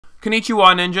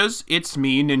Konnichiwa ninjas, it's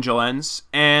me, Ninja Lens,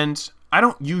 and I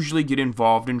don't usually get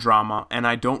involved in drama, and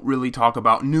I don't really talk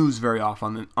about news very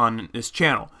often on this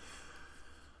channel.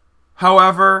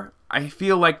 However, I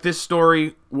feel like this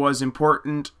story was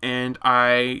important, and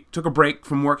I took a break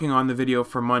from working on the video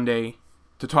for Monday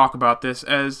to talk about this,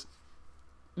 as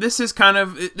this is kind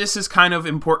of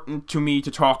important to me to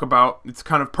talk about. It's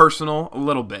kind of personal a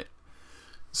little bit.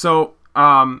 So,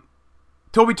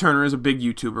 Toby Turner is a big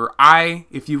YouTuber.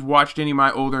 If you've watched any of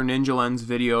my older Ninja Lens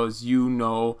videos, you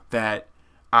know that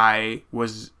I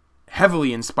was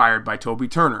heavily inspired by Toby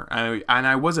Turner. And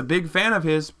I was a big fan of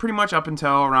his pretty much up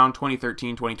until around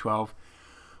 2013, 2012,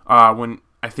 when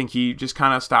I think he just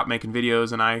kind of stopped making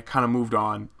videos and I kind of moved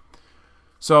on.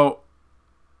 So,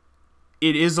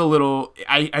 it is a little,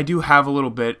 I do have a little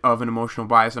bit of an emotional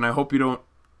bias, and I hope you don't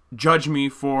judge me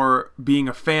for being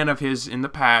a fan of his in the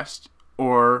past,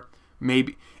 or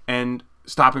maybe, and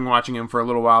stopping watching him for a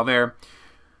little while there.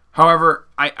 However,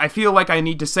 I feel like I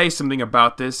need to say something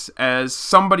about this, as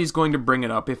somebody's going to bring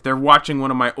it up if they're watching one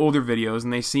of my older videos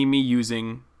and they see me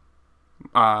using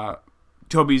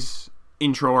Toby's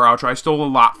intro or outro. I stole a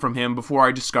lot from him before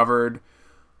I discovered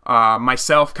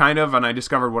myself, kind of, and I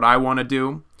discovered what I want to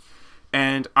do.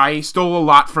 And I stole a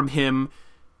lot from him,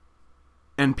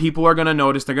 and people are going to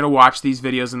notice, they're going to watch these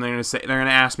videos, and they're going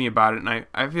to ask me about it, and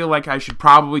I feel like I should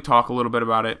probably talk a little bit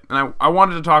about it. And I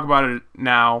wanted to talk about it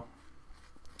now,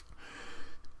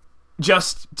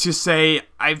 just to say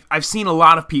I've seen a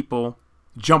lot of people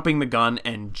jumping the gun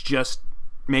and just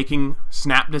making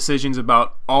snap decisions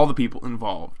about all the people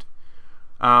involved.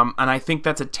 And I think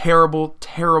that's a terrible,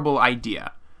 terrible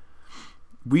idea.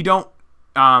 We don't...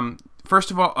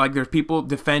 First of all, like, there's people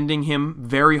defending him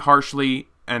very harshly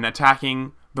and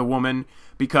attacking the woman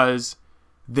because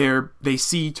they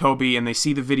see Toby and they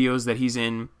see the videos that he's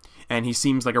in, and he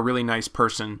seems like a really nice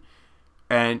person,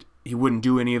 and he wouldn't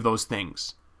do any of those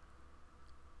things.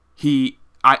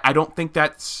 I don't think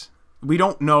that's... We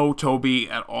don't know Toby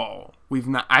at all.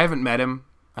 I haven't met him.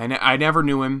 I never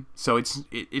knew him, so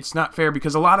it's not fair,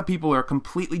 because a lot of people are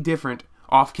completely different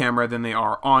off camera than they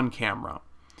are on camera.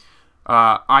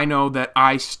 I know that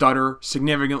I stutter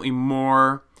significantly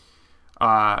more.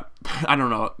 I don't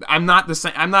know. I'm not the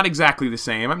same. I'm not exactly the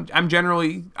same.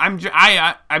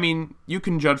 I mean, you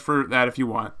can judge for that if you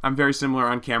want. I'm very similar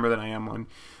on camera than I am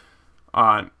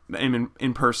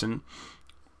in person.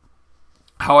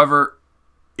 However,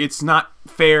 it's not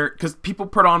fair, because people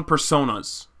put on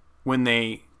personas when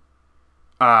they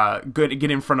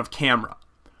get in front of camera,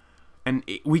 and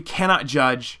we cannot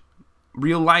judge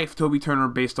real life Toby Turner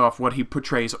based off what he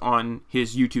portrays on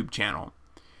his YouTube channel.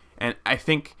 And I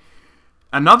think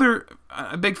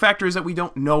a big factor is that we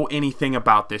don't know anything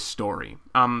about this story.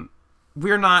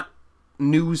 We're not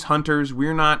news hunters.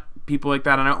 We're not people like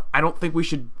that. And I don't think we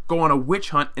should go on a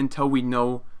witch hunt until we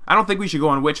know. I don't think we should go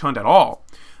on a witch hunt at all.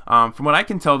 From what I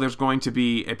can tell, there's going to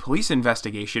be a police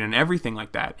investigation and everything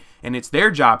like that. And it's their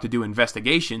job to do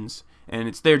investigations, and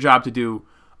it's their job to do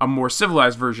a more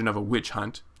civilized version of a witch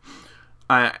hunt.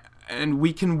 And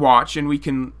we can watch and we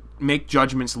can make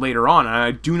judgments later on. And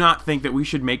I do not think that we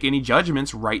should make any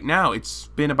judgments right now. It's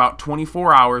been about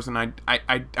 24 hours, and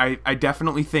I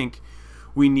definitely think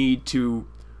we need to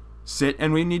sit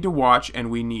and we need to watch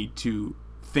and we need to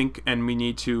think and we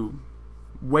need to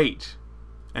wait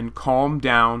and calm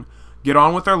down, get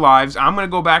on with our lives. I'm going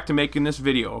to go back to making this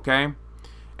video, okay?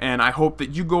 And I hope that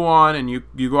you go on and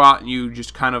you go out and you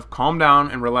just kind of calm down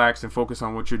and relax and focus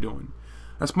on what you're doing.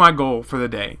 That's my goal for the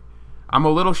day. I'm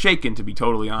a little shaken, to be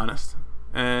totally honest.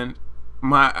 And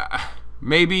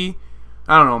maybe,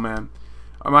 I don't know, man.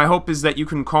 My hope is that you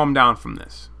can calm down from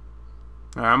this.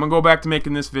 Alright, I'm gonna go back to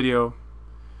making this video.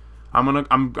 I'm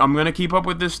gonna keep up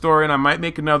with this story, and I might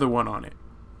make another one on it.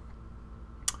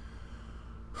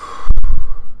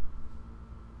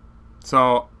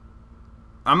 So,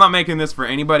 I'm not making this for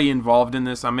anybody involved in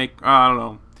this. I don't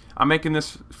know. I'm making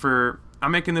this for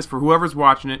whoever's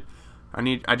watching it.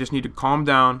 I just need to calm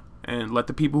down and let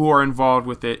the people who are involved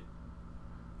with it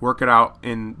work it out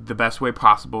in the best way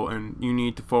possible, and you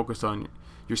need to focus on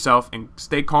yourself and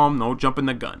stay calm. Don't jump in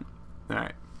the gun.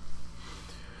 Alright.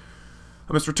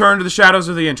 I must return to the shadows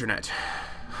of the internet,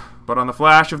 but on the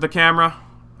flash of the camera,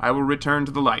 I will return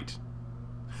to the light.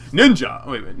 Ninja!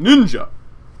 Wait a minute. Ninja!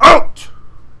 Out!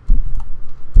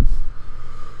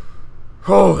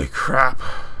 Holy crap.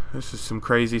 This is some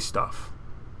crazy stuff.